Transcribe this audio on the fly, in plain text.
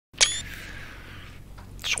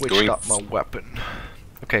Switched up my weapon.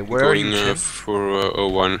 Okay, where are you, Tim? For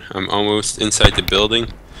 01. I'm almost inside the building,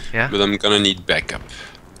 Yeah? but I'm gonna need backup.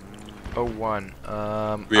 01.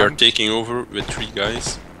 We are taking over with 3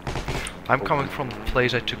 guys. I'm coming from the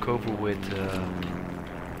place I took over with.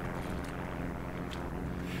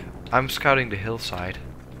 I'm scouting the hillside.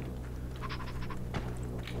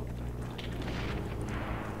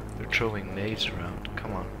 They're throwing nades around.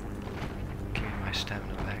 Come on. Give me my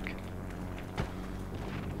stamina back.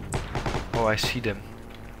 Oh, I see them.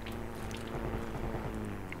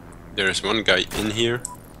 There's one guy in here.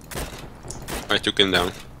 I took him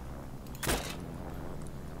down.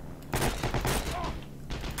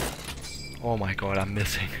 Oh my god, I'm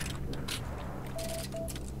missing.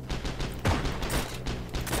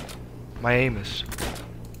 My aim is...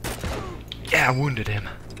 Yeah, I wounded him.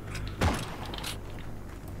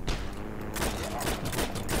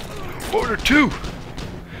 Oh, there are 2!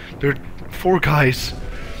 There are 4 guys.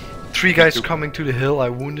 3 guys coming to the hill, I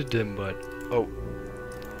wounded them, but... Oh.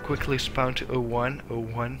 Quickly spawn to 01,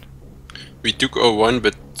 01. We took 01,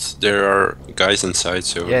 but there are guys inside,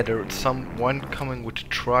 so... Yeah, there's one coming with a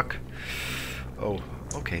truck. Oh,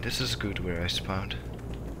 okay, this is good where I spawned.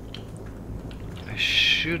 I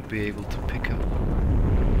should be able to pick up.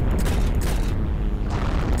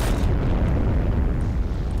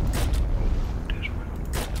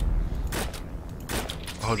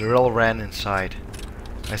 Oh, they all ran inside.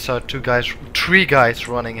 I saw 3 guys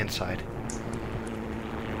running inside.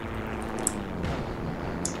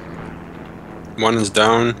 One is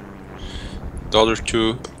down. The other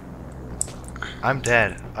 2. I'm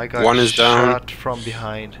dead. I got One is shot down. from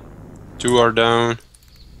behind. 2 are down.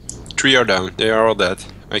 3 are down. They are all dead.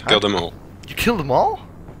 I killed them all. You killed them all?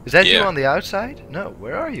 Is that you Yeah. on the outside? No,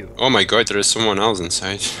 where are you? Oh my god, there is someone else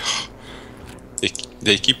inside.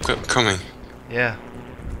 they keep coming. Yeah.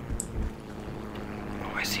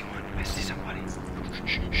 Oh, I see one. I see somebody.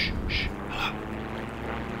 Shh, shh, shh. Hello.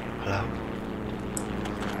 Hello.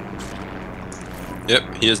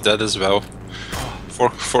 Yep, he is dead as well.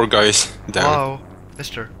 Four guys down. Hello,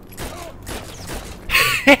 mister.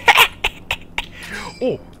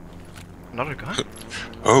 Oh! Another gun?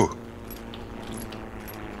 Oh.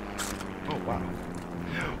 Oh, wow.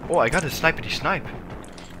 Oh, I got a snipety snipe.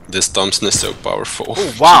 This Thompson is so powerful.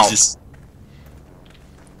 Oh, wow. Jesus.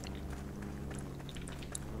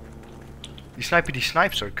 These snipety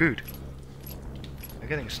snipes are good. I'm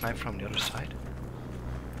getting sniped from the other side.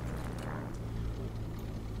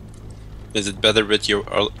 Is it better with your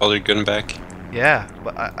other gun back? Yeah,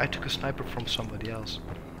 but I took a sniper from somebody else.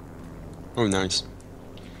 Oh, nice.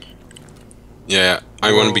 Yeah,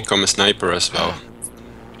 I want to become a sniper as well.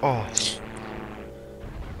 Oh.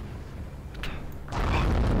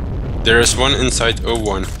 There is one inside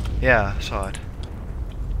 01. Yeah, I saw it.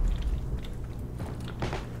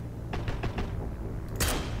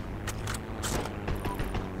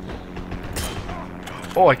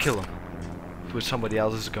 Oh, I kill him. With somebody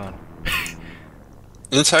else's gun.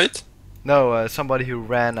 Inside? No, somebody who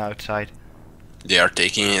ran outside. They are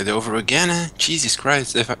taking it over again, eh? Jesus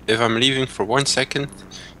Christ, if I'm leaving for 1 second,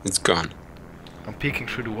 it's gone. I'm peeking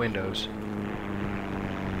through the windows.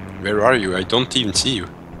 Where are you? I don't even see you.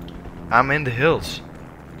 I'm in the hills.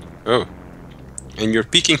 Oh. And you're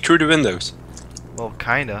peeking through the windows. Well,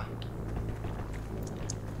 kinda.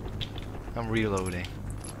 I'm reloading.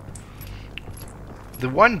 The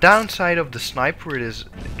one downside of the sniper is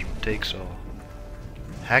it takes a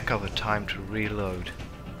heck of a time to reload.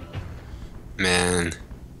 Man.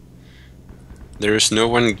 There is no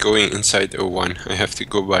one going inside 01. I have to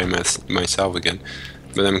go by myself again.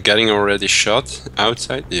 But I'm getting already shot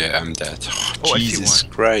outside. Yeah, I'm dead. Oh, Jesus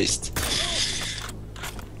Christ.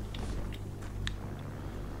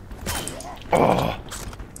 Oh!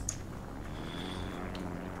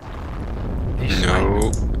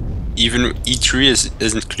 No. Even E3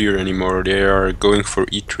 isn't clear anymore. They are going for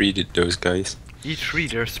E3, those guys. E3,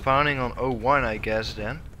 they're spawning on 01, I guess,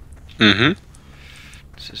 then. Mm-hmm.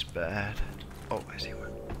 This is bad. Oh, I see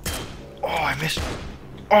one. Oh, I missed.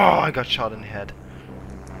 Oh, I got shot in the head.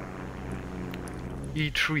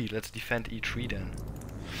 E3, let's defend E3 then.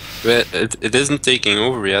 Well, it isn't taking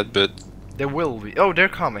over yet, but... There will be. Oh, they're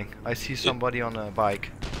coming. I see somebody on a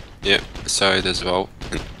bike. Yeah, I saw it as well.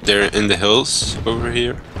 They're in the hills over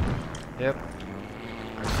here. Yep.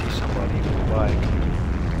 I see somebody with a bike.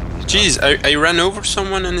 Jeez, I ran over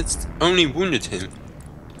someone and it's only wounded him.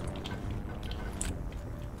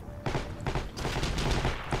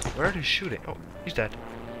 Where are they shooting? Oh, he's dead.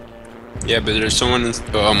 Yeah, but there's someone in...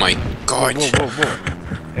 Oh my god. Whoa, whoa,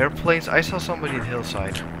 whoa. Airplanes. I saw somebody in the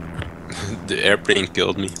hillside. The airplane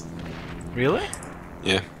killed me. Really?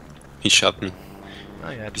 Yeah, he shot me. Oh,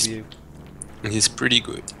 you have to be. He's pretty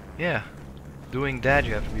good. Yeah. Doing that,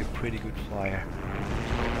 you have to be a pretty good flyer.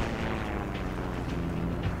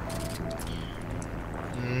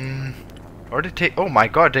 Or they take. Oh my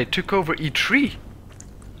god, they took over E3.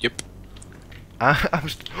 Yep. I'm.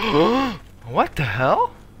 What the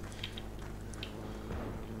hell?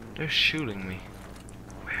 They're shooting me.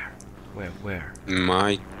 Where?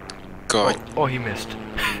 My god. Oh, he missed.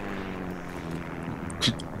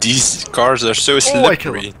 These cars are so Oh, I killed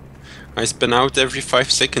slippery. him. I spin out every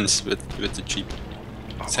 5 seconds with the Jeep.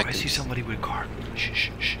 Oh, I see somebody with a car. Shh.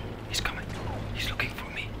 He's coming. He's looking for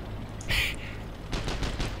me.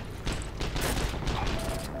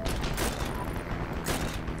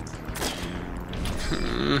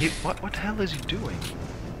 What the hell is he doing?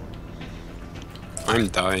 I'm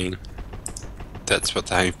dying. That's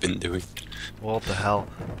what I've been doing. What the hell?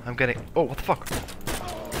 I'm getting. Oh, what the fuck?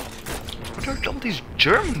 What are all these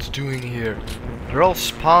Germans doing here? They're all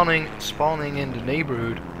spawning in the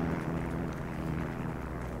neighborhood.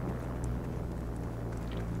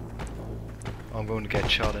 I'm going to get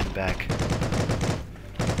shot in the back.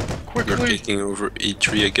 You're Quickly! taking over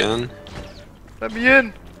E3 again. Let me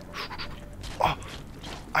in! Oh,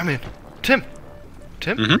 I'm in. Tim!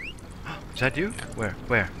 Mm-hmm. Is that you?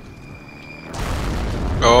 Where?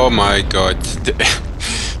 Oh my god.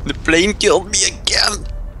 The plane killed me again!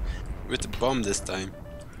 With the bomb this time.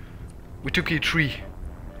 We took E3.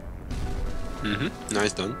 Mm-hmm.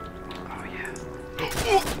 Nice done. Oh yeah.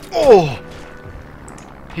 Oh!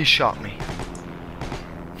 He shot me.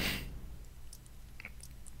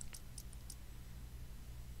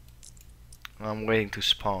 I'm waiting to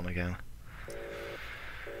spawn again.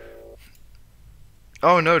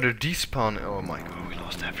 Oh no, they're despawning. Oh my god, we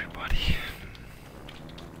lost everybody.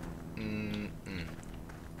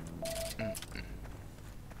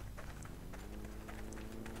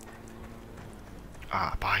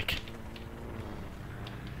 Ah, bike.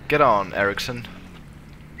 Get on, Ericsson.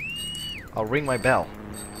 I'll ring my bell.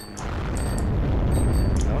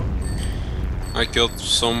 No? I killed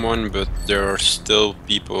someone, but there are still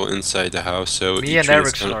people inside the house, so Me and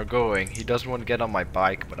Ericsson are going. He doesn't want to get on my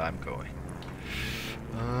bike, but I'm going.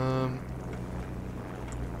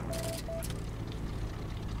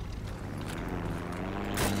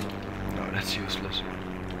 No, that's useless.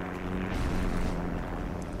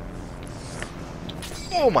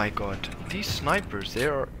 Oh my god, these snipers, they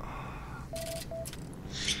are...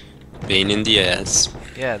 pain in the ass.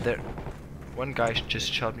 Yeah, they're... One guy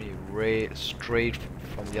just shot me straight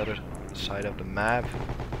from the other side of the map.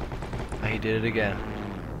 And he did it again.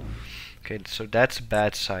 Okay, so that's a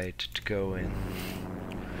bad side to go in.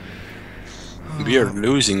 We are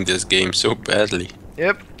losing this game so badly.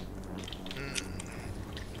 Yep.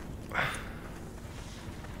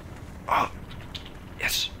 Oh,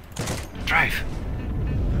 yes. Drive.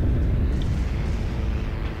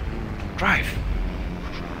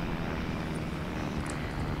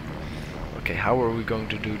 Okay, how are we going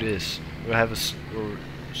to do this? We're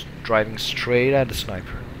driving straight at the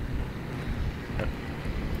sniper.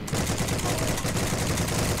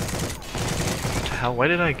 What the hell? Why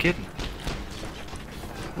did I get him?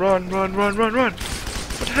 Run! What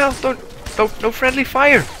the hell? Don't, no friendly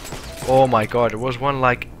fire! Oh my god, there was one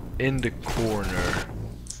like in the corner.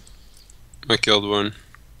 I killed one.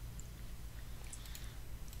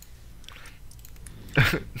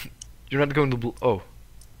 You're not going to oh.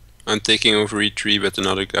 I'm taking over E3 with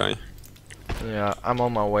another guy. Yeah, I'm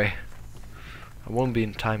on my way. I won't be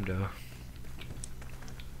in time though.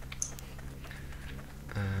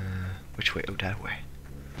 Which way? Oh, that way.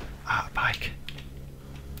 Ah, bike.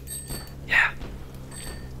 Yeah.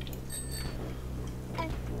 I'm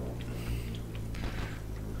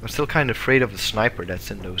still kind of afraid of the sniper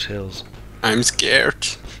that's in those hills. I'm scared.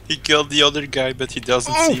 He killed the other guy, but he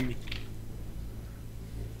doesn't see me.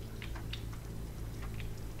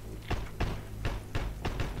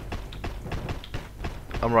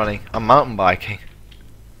 I'm running. I'm mountain biking.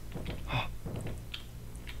 Oh.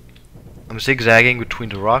 I'm zigzagging between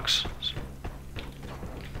the rocks.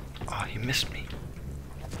 Oh, he missed me.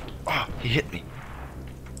 Oh, he hit me.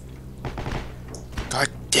 God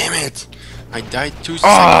damn it! I died 2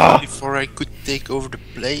 seconds before I could take over the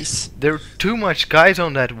place. There are too much guys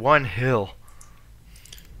on that one hill.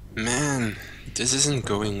 Man, this isn't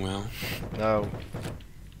going well. No.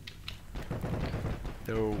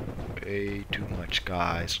 There are way too much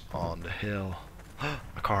guys on the hill.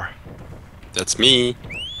 A car. That's me.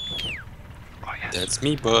 Oh yes. That's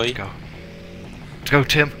me, boy. Let's go. Let's go,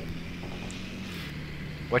 Tim.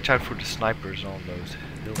 Watch out for the snipers on those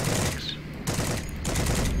hill flanks.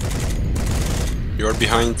 You're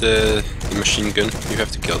behind the machine gun. You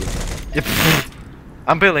have to kill them. Yep.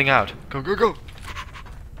 I'm bailing out. Go, go, go.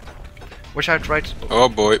 Watch out, right. Oh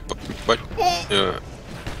boy, but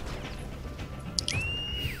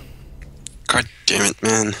God damn it,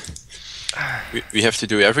 man. We have to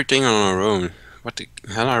do everything on our own. What the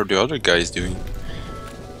hell are the other guys doing?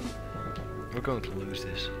 We're going to lose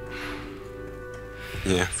this.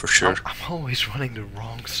 Yeah, for sure. I'm always running the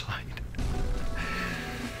wrong side.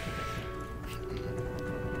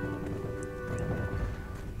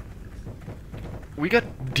 We got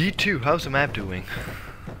D2. How's the map doing?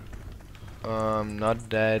 Not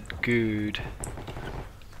that good.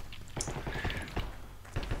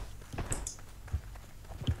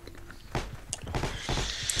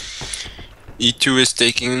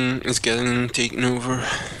 E2 is getting taken over.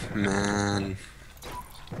 Man.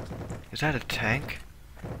 Is that a tank?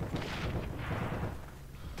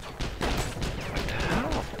 What the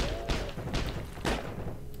hell?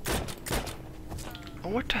 Oh,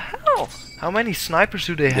 what the hell? How many snipers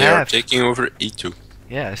do they They are have? taking over E2.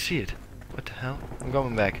 Yeah, I see it. What the hell? I'm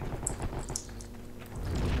going back.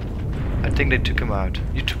 I think they took him out.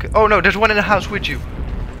 You took it. Oh no, there's one in the house with you.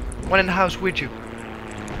 One in the house with you.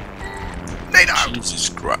 Nade out! Jesus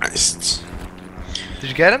Christ. Did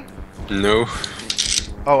you get him? No,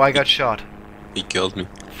 Oh, I got shot. he killed me.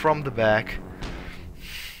 From the back.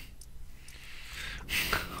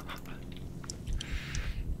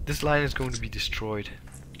 This line is going to be destroyed.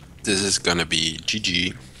 This is gonna be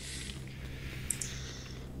GG.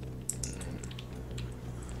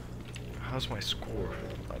 How's my score?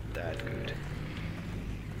 Not that good.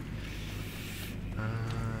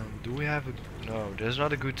 Do we have a... No, there's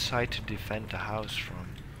not a good side to defend the house from.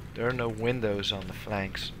 There are no windows on the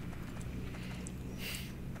flanks.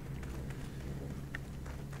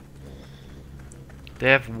 They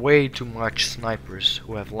have way too much snipers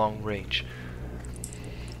who have long range.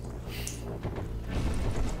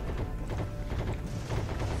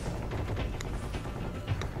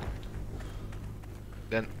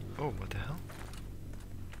 Then... Oh, what the hell?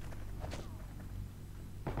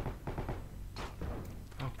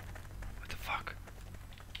 Oh, what the fuck?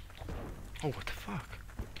 Oh, what the fuck?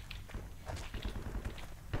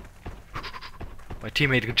 My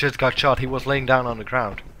teammate just got shot. He was laying down on the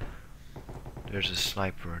ground. There's a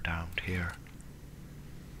sniper down here.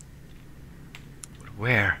 But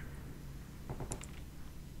where?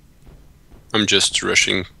 I'm just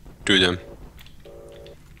rushing to them.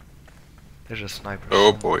 There's a sniper.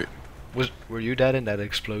 Oh somewhere. boy. Were you dead in that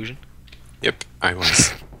explosion? Yep, I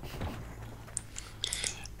was.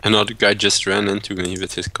 Another guy just ran into me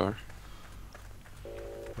with his car.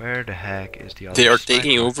 Where the heck is the other They are sniper?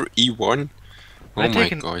 taking over E1. Oh They're my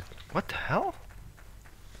taking- god. What the hell?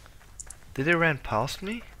 Did they run past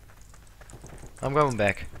me? I'm going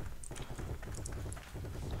back.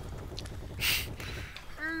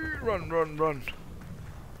 Run, run, run.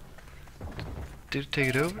 Did it take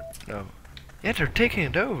it over? No. Yeah, they're taking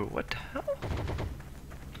it over. What the hell?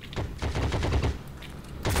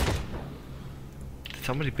 Did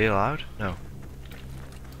somebody bail out? No.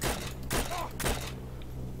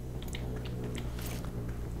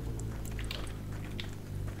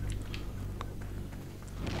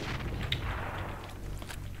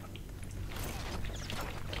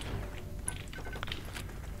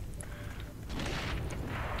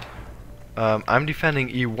 I'm defending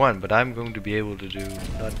E1, but I'm going to be able to do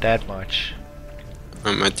not that much.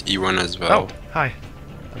 I'm at E1 as well. Oh, hi.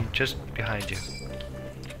 I'm just behind you.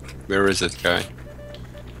 Where is that guy?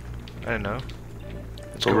 I don't know.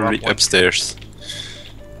 Let's go Probably up one. upstairs.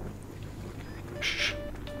 Shh.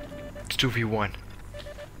 It's 2v1.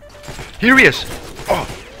 Here he is! Oh!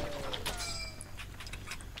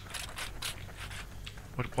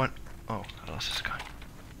 What one? Oh, I lost his gun.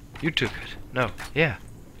 You took it. No. Yeah.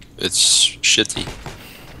 It's shitty.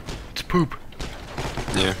 It's poop.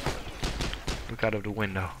 Yeah. Look out of the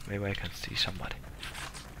window. Maybe I can see somebody.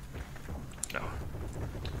 No.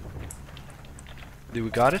 Did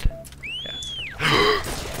we got it? Yeah.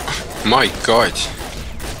 My god.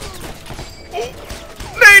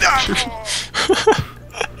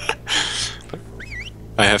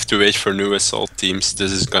 I have to wait for new assault teams.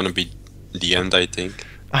 This is gonna be the end, I think.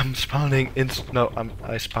 I'm spawning in. No,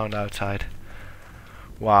 I spawned outside.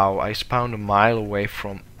 Wow, I spawned a mile away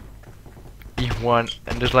from E1,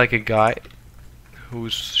 and there's like a guy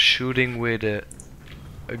who's shooting with a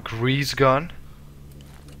grease gun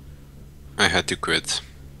I had to quit.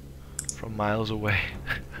 from miles away.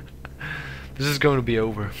 This is going to be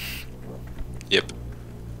over. Yep.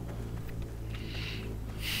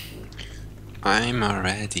 I'm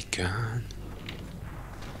already gone.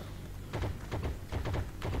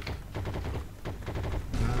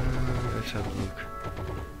 Let's have a look.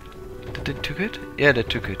 What They took it? Yeah, they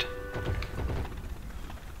took it.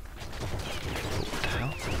 Oh, what the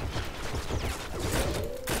hell?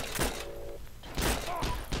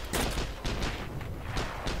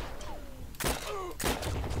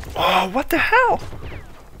 Oh, what the hell?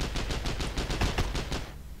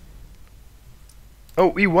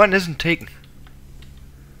 Oh, E1 isn't taken.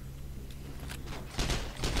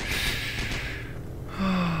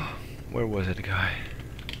 Where was it, guy?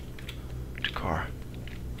 The car.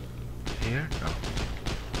 Here? No.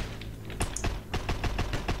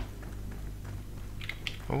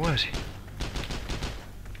 Where was he?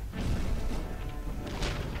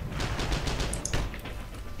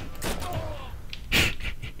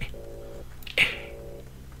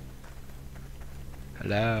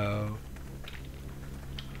 Hello?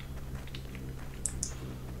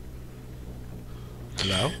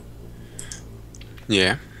 Hello?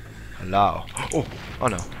 Yeah. Hello? Oh! Oh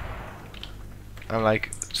no. I'm like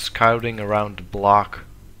scouting around the block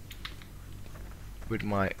with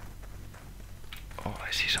my... Oh,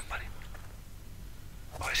 I see somebody.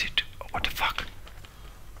 Oh, I see two. Oh, what the fuck?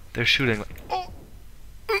 They're shooting like... Oh!